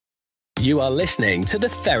You are listening to The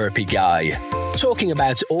Therapy Guy, talking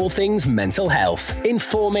about all things mental health,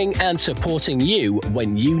 informing and supporting you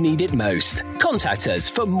when you need it most. Contact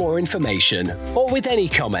us for more information or with any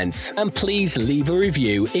comments, and please leave a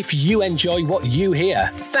review if you enjoy what you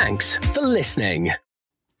hear. Thanks for listening.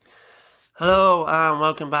 Hello and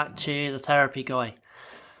welcome back to The Therapy Guy.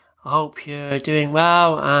 I hope you're doing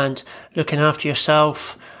well and looking after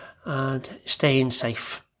yourself and staying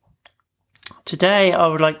safe. Today I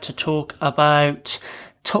would like to talk about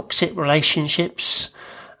toxic relationships,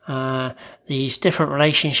 these different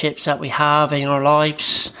relationships that we have in our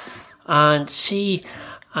lives, and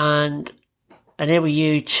enable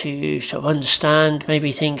you to sort of understand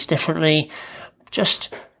maybe things differently,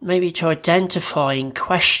 just maybe to identify and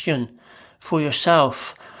question for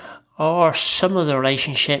yourself, are some of the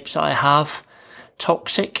relationships that I have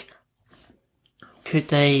toxic? Could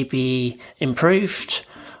they be improved?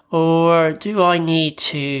 Or do I need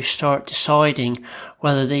to start deciding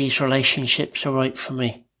whether these relationships are right for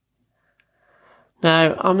me?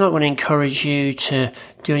 Now, I'm not going to encourage you to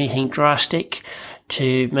do anything drastic,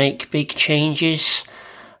 to make big changes.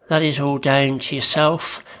 That is all down to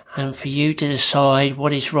yourself and for you to decide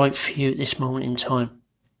what is right for you at this moment in time.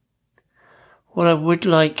 What I would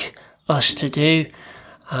like us to do,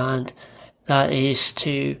 and that is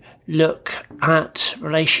to look at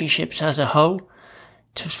relationships as a whole,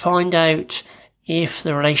 to find out if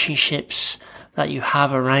the relationships that you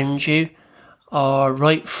have around you are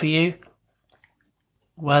right for you,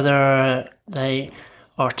 whether they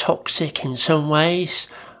are toxic in some ways,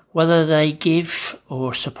 whether they give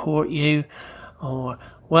or support you, or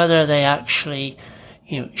whether they actually,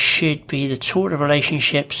 should be the sort of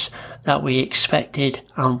relationships that we expected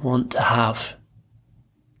and want to have.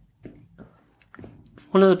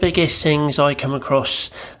 One of the biggest things I come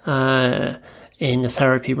across in the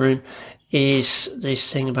therapy room is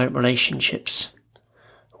this thing about relationships.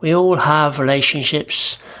 We all have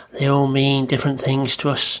relationships. They all mean different things to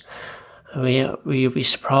us. You'll be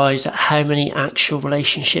surprised at how many actual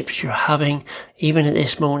relationships you're having, even at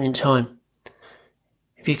this moment in time.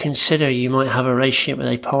 If you consider, you might have a relationship with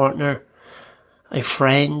a partner, a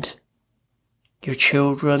friend, your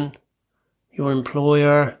children, your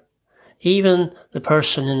employer, even the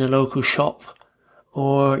person in the local shop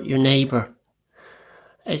or your neighbour.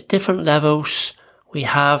 At different levels, we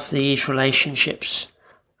have these relationships.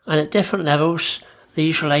 And at different levels,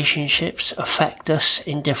 these relationships affect us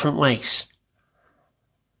in different ways.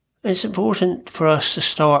 It's important for us to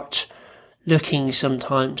start looking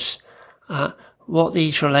sometimes at what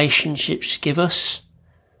these relationships give us,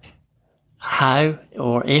 how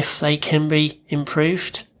or if they can be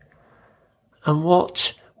improved, and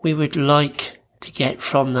what we would like to get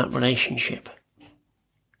from that relationship.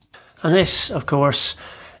 And this, of course,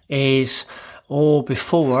 is all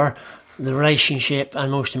before the relationship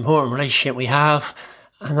and most important relationship we have,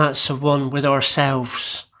 and that's the one with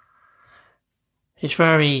ourselves. It's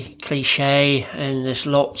very cliche, and there's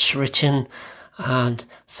lots written, and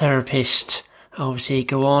therapists obviously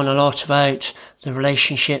go on a lot about the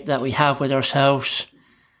relationship that we have with ourselves.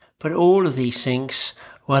 But all of these things,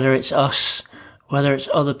 whether it's us, whether it's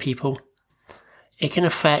other people, it can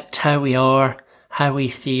affect how we are, how we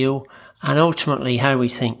feel, and ultimately how we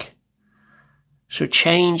think. So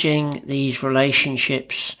changing these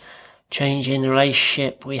relationships, changing the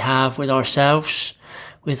relationship we have with ourselves,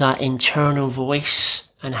 with that internal voice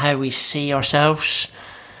and how we see ourselves,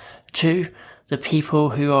 to the people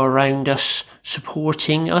who are around us,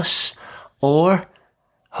 supporting us or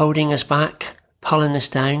holding us back, pulling us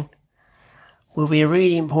down, will be a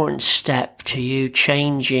really important step to you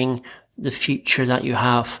changing the future that you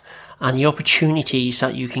have and the opportunities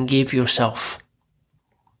that you can give yourself.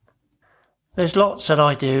 There's lots that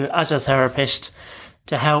I do as a therapist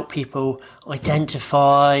to help people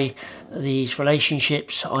identify these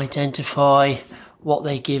relationships, identify what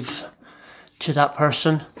they give to that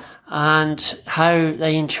person and how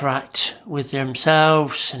they interact with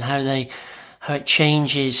themselves and how it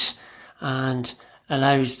changes and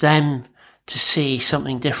allows them to see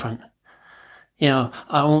something different.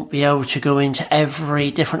 I won't be able to go into every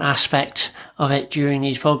different aspect of it during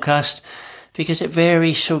these podcasts because it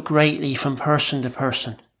varies so greatly from person to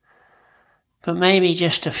person. But maybe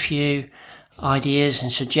just a few ideas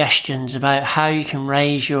and suggestions about how you can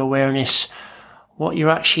raise your awareness, what you're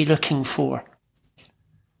actually looking for,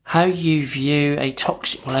 how you view a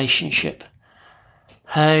toxic relationship,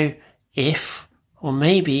 how if or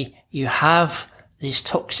maybe you have this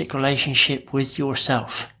toxic relationship with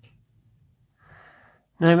yourself.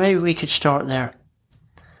 Now maybe we could start there.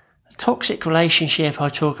 The toxic relationship I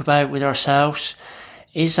talk about with ourselves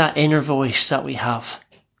is that inner voice that we have.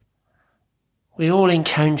 We all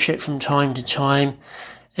encounter it from time to time,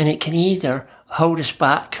 and it can either hold us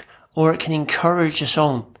back or it can encourage us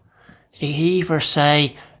on. It can either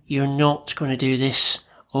say, you're not going to do this,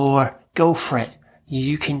 or go for it,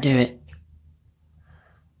 you can do it.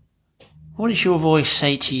 What does your voice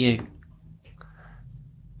say to you?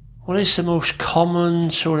 What is the most common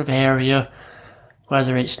sort of area,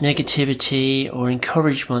 whether it's negativity or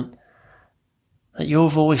encouragement, that your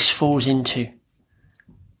voice falls into?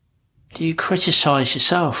 Do you criticise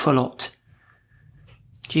yourself a lot?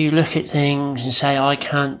 Do you look at things and say, I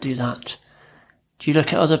can't do that? Do you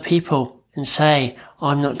look at other people and say,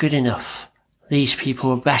 I'm not good enough? These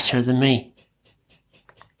people are better than me.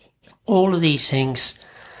 All of these things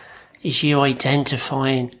is you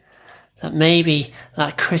identifying that maybe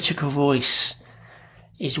that critical voice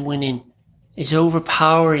is winning, is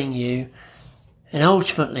overpowering you, and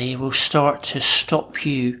ultimately will start to stop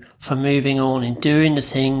you from moving on and doing the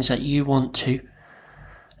things that you want to,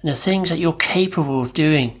 and the things that you're capable of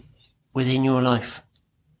doing within your life.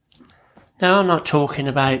 Now, I'm not talking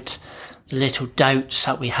about the little doubts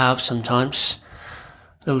that we have sometimes,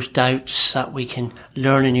 those doubts that we can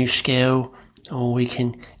learn a new skill, or we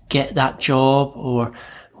can get that job, or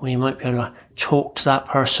we might be able to talk to that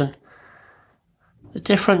person. The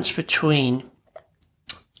difference between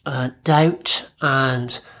doubt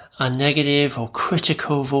and a negative or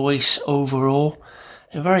critical voice overall,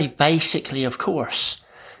 and very basically, of course,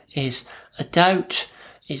 is a doubt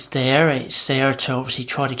is there. It's there to obviously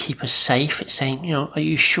try to keep us safe. It's saying, are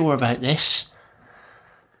you sure about this?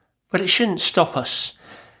 But it shouldn't stop us.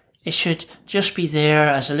 It should just be there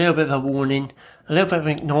as a little bit of a warning, a little bit of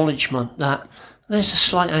acknowledgement that there's a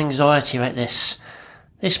slight anxiety about this.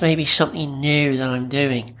 This may be something new that I'm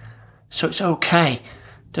doing. So it's okay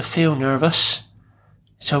to feel nervous.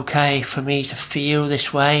 It's okay for me to feel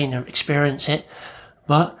this way and experience it.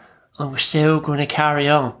 But I'm still going to carry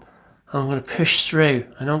on. I'm going to push through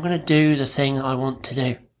and I'm going to do the thing that I want to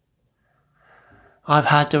do. I've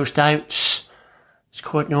had those doubts. It's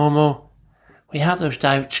quite normal. We have those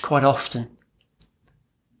doubts quite often.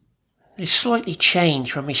 They slightly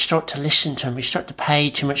change when we start to listen to them. We start to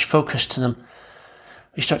pay too much focus to them.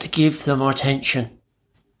 We start to give them our attention.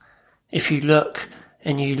 If you look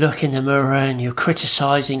in the mirror and you're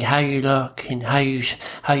criticising how you look and how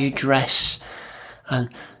you dress and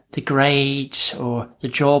the grades or the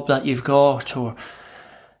job that you've got, or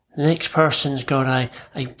the next person's got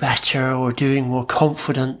a better or doing more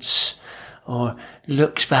confidence or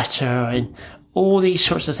looks better and all these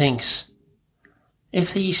sorts of things.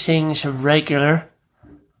 If these things are regular,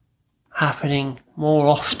 happening more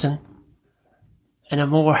often, and are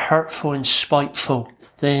more hurtful and spiteful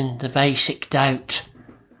than the basic doubt,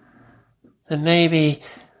 then maybe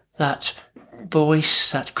that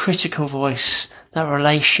voice, that critical voice, that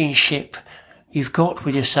relationship you've got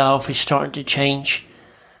with yourself is starting to change.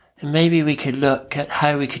 And maybe we could look at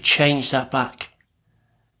how we could change that back.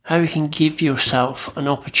 How we can give yourself an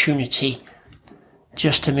opportunity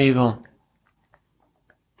just to move on.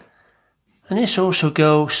 And this also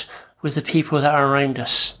goes with the people that are around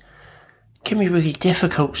us. It can be really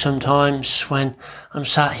difficult sometimes when I'm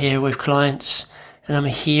sat here with clients and I'm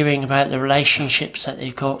hearing about the relationships that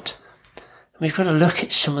they've got. And we've got to look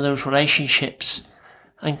at some of those relationships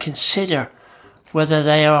and consider whether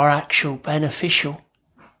they are actual beneficial,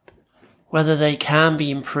 whether they can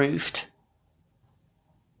be improved,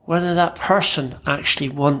 whether that person actually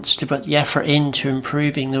wants to put the effort into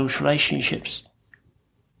improving those relationships.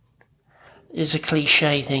 It's a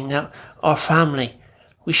cliche thing that our family,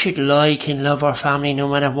 we should like and love our family no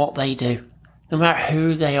matter what they do, no matter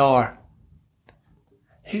who they are.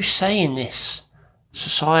 Who's saying this?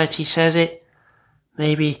 Society says it.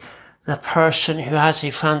 Maybe the person who has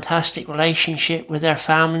a fantastic relationship with their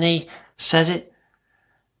family says it.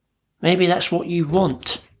 Maybe that's what you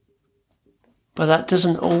want. But that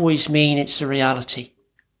doesn't always mean it's the reality.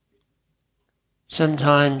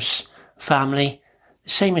 Sometimes family, the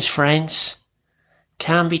same as friends,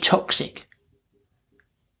 can be toxic.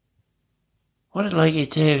 What I'd like you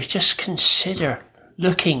to do is just consider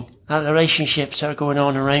looking at the relationships that are going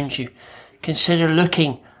on around you. Consider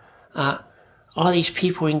looking at, are these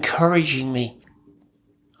people encouraging me?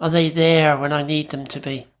 Are they there when I need them to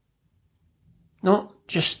be? Not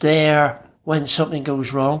just there when something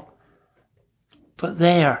goes wrong, but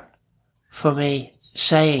there for me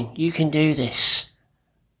saying, you can do this.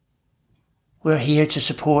 We're here to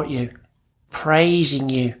support you. Praising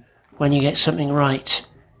you when you get something right,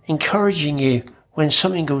 encouraging you when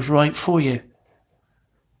something goes right for you?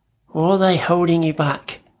 Or are they holding you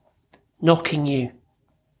back, knocking you,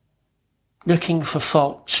 looking for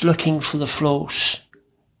faults, looking for the flaws?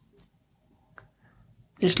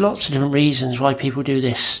 There's lots of different reasons why people do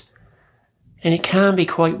this, and it can be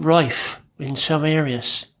quite rife in some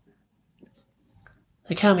areas.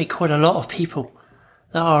 There can be quite a lot of people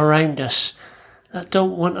that are around us that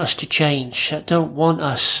don't want us to change, that don't want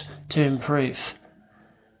us to improve.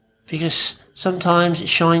 Because sometimes it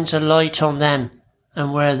shines a light on them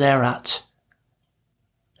and where they're at.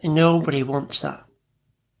 And nobody wants that.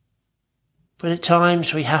 But at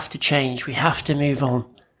times we have to change, we have to move on.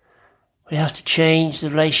 We have to change the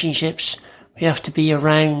relationships, we have to be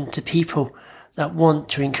around the people that want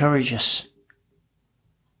to encourage us.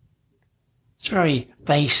 It's very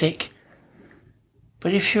basic.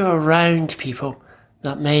 But if you're around people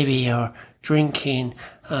that maybe are drinking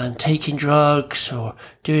and taking drugs or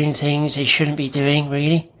doing things they shouldn't be doing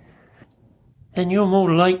really, then you're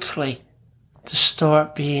more likely to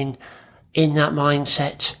start being in that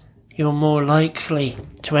mindset. You're more likely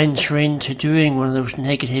to enter into doing one of those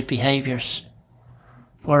negative behaviours.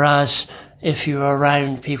 Whereas if you're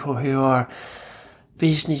around people who are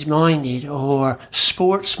business minded or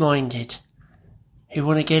sports minded, who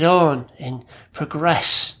want to get on and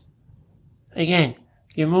progress, again,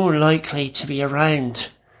 you're more likely to be around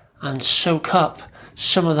and soak up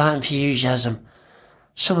some of that enthusiasm,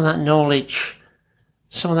 some of that knowledge,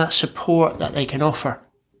 some of that support that they can offer.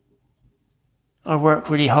 I work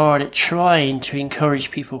really hard at trying to encourage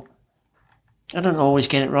people. I don't always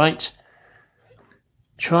get it right.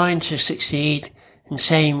 Trying to succeed in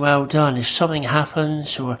saying well done if something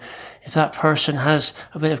happens, or if that person has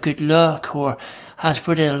a bit of good luck or has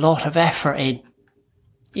put in a lot of effort in.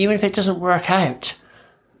 Even if it doesn't work out,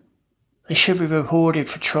 they should be rewarded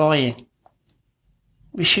for trying.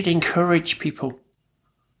 We should encourage people.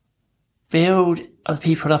 Build other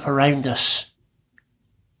people up around us.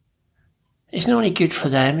 It's not only good for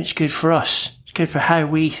them, it's good for us. It's good for how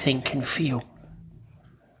we think and feel.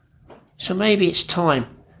 So maybe it's time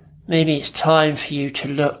for you to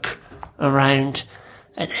look around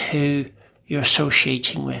at who you're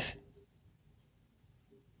associating with.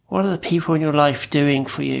 What are the people in your life doing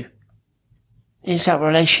for you? Is that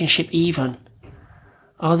relationship even?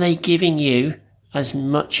 Are they giving you as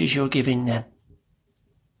much as you're giving them?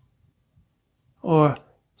 Or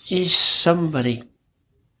is someone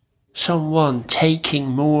taking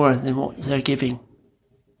more than what they're giving?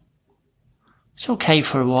 It's okay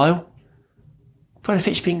for a while, but if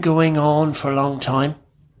it's been going on for a long time,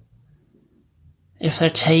 if they're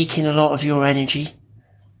taking a lot of your energy,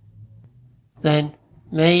 then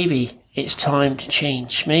maybe it's time to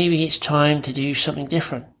change. Maybe it's time to do something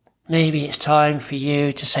different. Maybe it's time for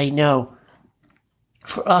you to say no.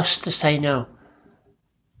 For us to say no.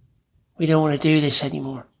 We don't want to do this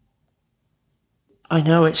anymore. I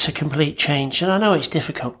know it's a complete change, and I know it's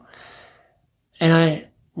difficult. And I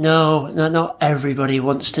know that not everybody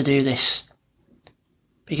wants to do this.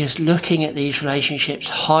 Because looking at these relationships,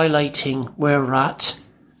 highlighting where we're at,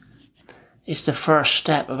 is the first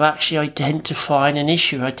step of actually identifying an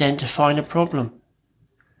issue, identifying a problem.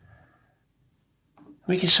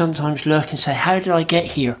 We can sometimes look and say, how did I get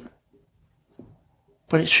here?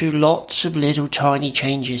 But it's through lots of little tiny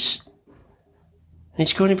changes. And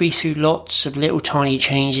it's going to be through lots of little tiny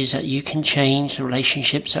changes that you can change the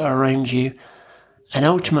relationships that are around you, and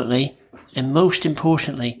ultimately, and most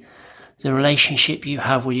importantly, the relationship you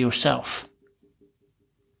have with yourself.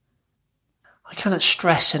 I cannot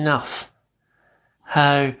stress enough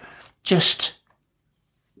how just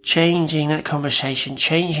changing that conversation,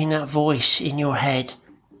 changing that voice in your head,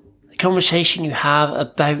 the conversation you have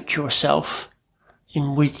about yourself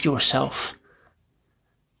and with yourself,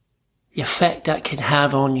 the effect that can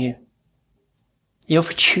have on you, the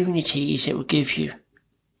opportunities it will give you.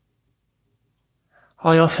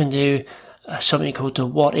 I often do something called the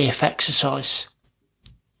what if exercise.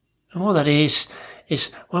 And what that is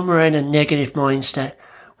when we're in a negative mindset,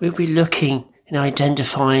 we'll be looking and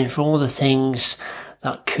identifying for all the things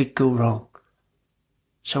that could go wrong.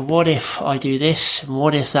 So what if I do this, and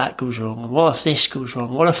what if that goes wrong, and what if this goes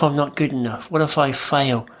wrong, what if I'm not good enough, what if I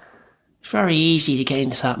fail? It's very easy to get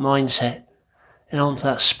into that mindset and onto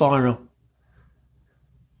that spiral.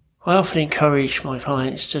 I often encourage my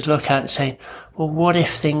clients to look at it saying, well, what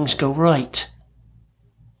if things go right?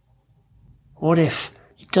 What if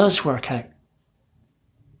it does work out?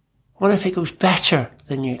 What if it goes better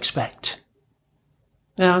than you expect?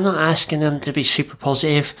 Now, I'm not asking them to be super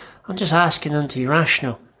positive. I'm just asking them to be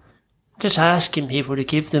rational. I'm just asking people to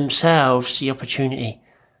give themselves the opportunity.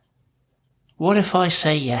 What if I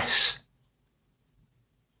say yes?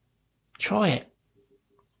 Try it.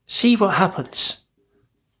 See what happens.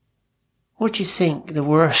 What do you think the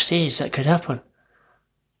worst is that could happen?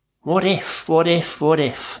 What if?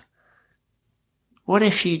 What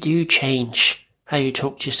if you do change how you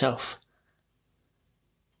talk to yourself?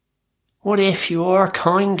 What if you are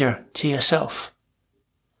kinder to yourself?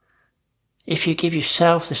 If you give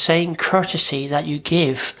yourself the same courtesy that you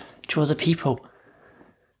give to other people?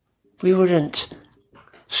 We wouldn't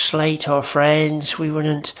slate our friends, we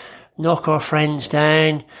wouldn't knock our friends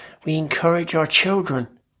down. We encourage our children,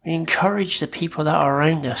 we encourage the people that are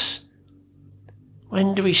around us.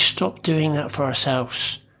 When do we stop doing that for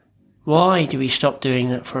ourselves? Why do we stop doing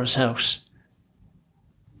that for ourselves?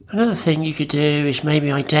 Another thing you could do is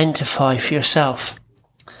maybe identify for yourself.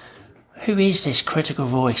 Who is this critical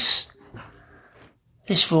voice?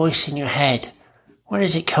 This voice in your head, where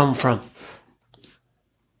does it come from?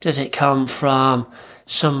 Does it come from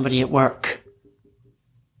somebody at work?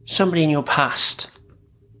 Somebody in your past?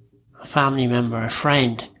 A family member, a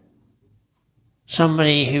friend?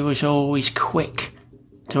 Somebody who was always quick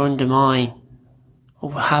to undermine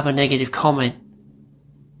or have a negative comment?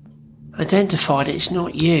 Identify that it's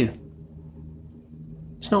not you.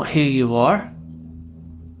 It's not who you are.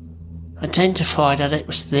 Identify that it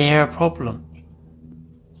was their problem.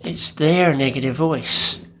 It's their negative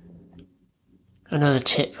voice. Another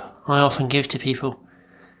tip I often give to people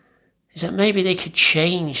is that maybe they could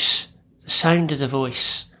change the sound of the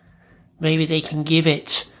voice. Maybe they can give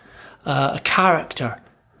it a character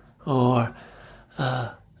or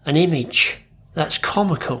an image that's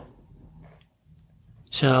comical.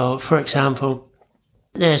 So, for example,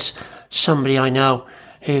 there's somebody I know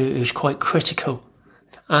who's quite critical,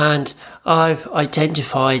 and I've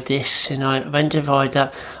identified this, and I've identified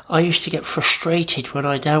that I used to get frustrated when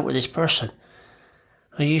I dealt with this person.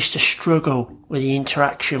 I used to struggle with the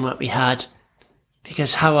interaction that we had,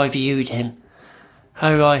 because how I viewed him,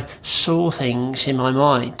 how I saw things in my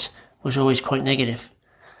mind was always quite negative.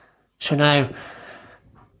 So now,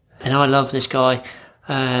 and I love this guy,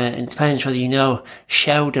 it depends whether you know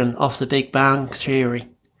Sheldon off The Big Bang Theory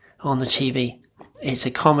on the TV. It's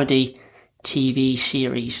a comedy TV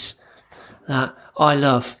series that I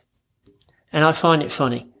love, and I find it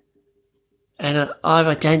funny. And I've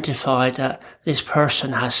identified that this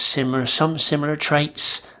person has some similar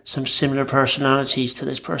traits, some similar personalities to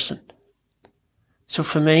this person. So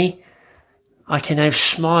for me, I can now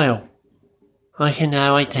smile. I can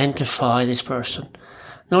now identify this person.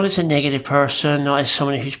 Not as a negative person, not as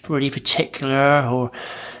someone who's really particular or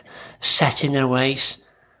set in their ways,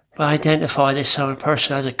 but I identify this sort of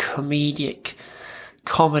person as a comedy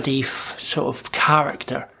sort of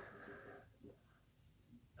character.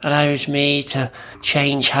 Allows me to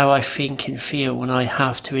change how I think and feel when I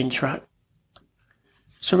have to interact.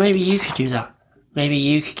 So maybe you could do that. Maybe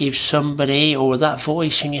you could give somebody or that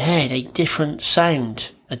voice in your head a different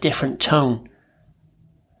sound, a different tone.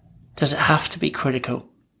 Does it have to be critical?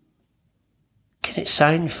 Can it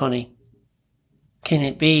sound funny? Can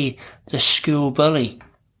it be the school bully?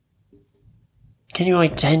 Can you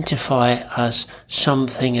identify it as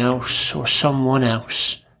something else or someone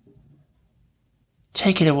else?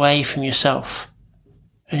 Take it away from yourself.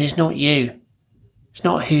 It is not you. It's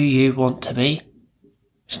not who you want to be.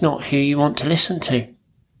 It's not who you want to listen to.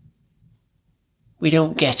 We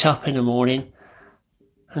don't get up in the morning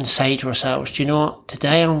and say to ourselves, do you know what?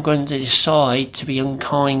 Today I'm going to decide to be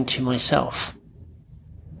unkind to myself.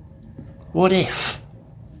 What if?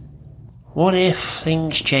 What if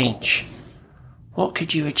things change? What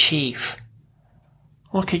could you achieve?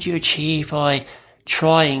 What could you achieve by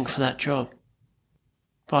trying for that job?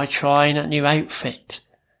 By trying that new outfit?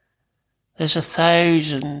 There's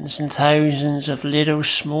thousands and thousands of little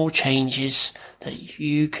small changes that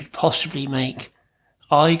you could possibly make,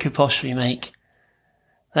 I could possibly make,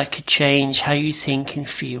 that could change how you think and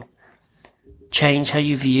feel, change how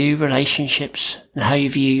you view relationships and how you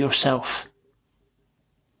view yourself.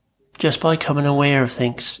 Just by becoming aware of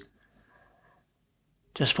things.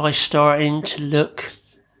 Just by starting to look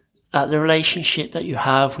at the relationship that you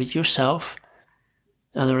have with yourself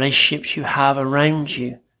and the relationships you have around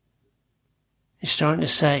you. It's starting to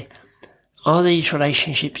say, are these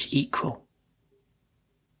relationships equal?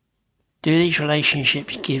 Do these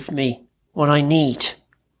relationships give me what I need?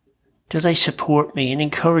 Do they support me and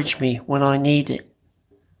encourage me when I need it?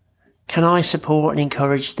 Can I support and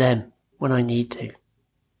encourage them when I need to?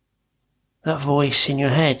 That voice in your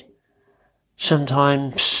head,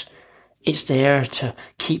 sometimes it's there to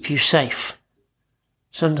keep you safe.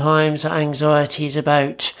 Sometimes that anxiety is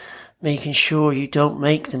about making sure you don't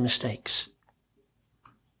make the mistakes.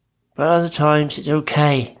 But other times it's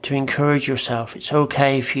okay to encourage yourself. It's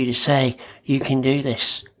okay for you to say, you can do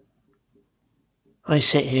this. I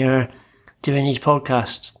sit here doing these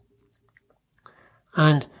podcasts,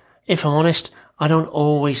 and if I'm honest, I don't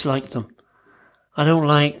always like them. I don't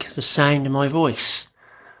like the sound of my voice.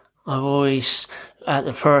 I've always, at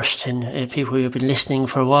the first, and people who have been listening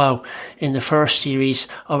for a while, in the first series,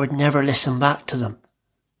 I would never listen back to them.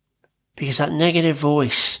 Because that negative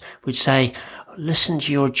voice would say, listen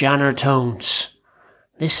to your Janner tones.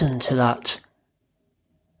 Listen to that.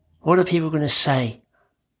 What are people going to say?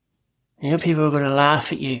 People are going to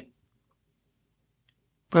laugh at you.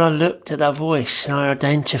 But I looked at that voice and I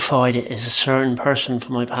identified it as a certain person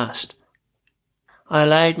from my past. I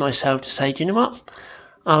allowed myself to say, do you know what?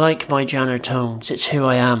 I like my Janner tones. It's who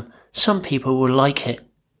I am. Some people will like it.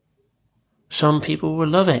 Some people will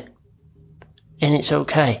love it. And it's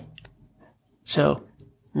okay. So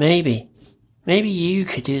maybe you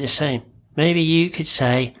could do the same. Maybe you could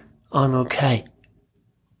say, I'm okay.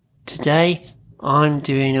 Today, I'm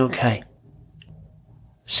doing okay.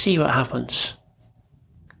 See what happens.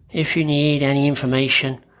 If you need any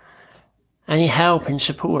information, any help and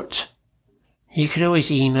support, you could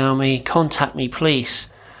always email me, contact me please.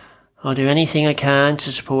 I'll do anything I can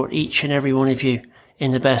to support each and every one of you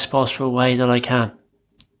in the best possible way that I can.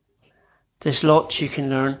 There's lots you can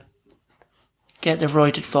learn. Get the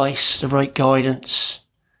right advice, the right guidance.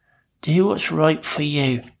 Do what's right for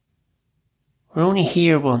you. We're only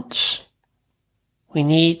here once. We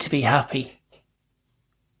need to be happy.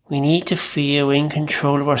 We need to feel in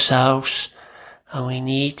control of ourselves, and we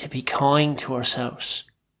need to be kind to ourselves.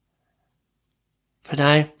 For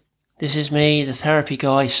now, this is me, the therapy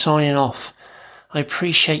guy, signing off. I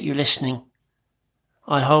appreciate you listening.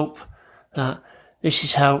 I hope that this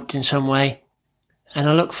has helped in some way, and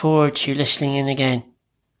I look forward to you listening in again.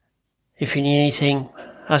 If you need anything,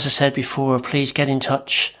 as I said before, please get in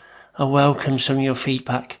touch. I welcome some of your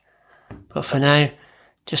feedback. But for now,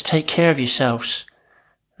 just take care of yourselves.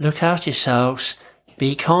 Look after yourselves.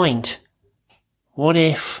 Be kind. What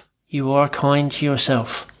if you are kind to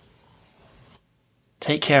yourself?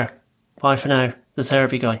 Take care. Bye for now. The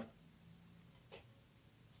Therapy Guy.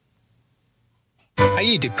 Are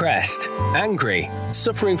you depressed, angry,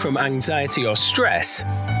 suffering from anxiety or stress?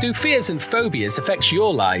 Do fears and phobias affect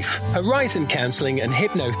your life? Horizon Counselling and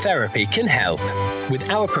Hypnotherapy can help. With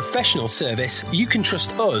our professional service, you can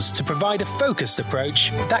trust us to provide a focused approach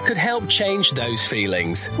that could help change those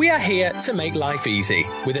feelings. We are here to make life easy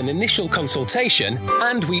with an initial consultation,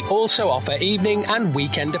 and we also offer evening and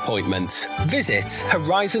weekend appointments. Visit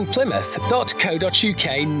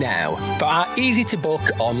horizonplymouth.co.uk now for our easy-to-book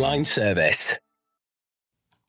online service.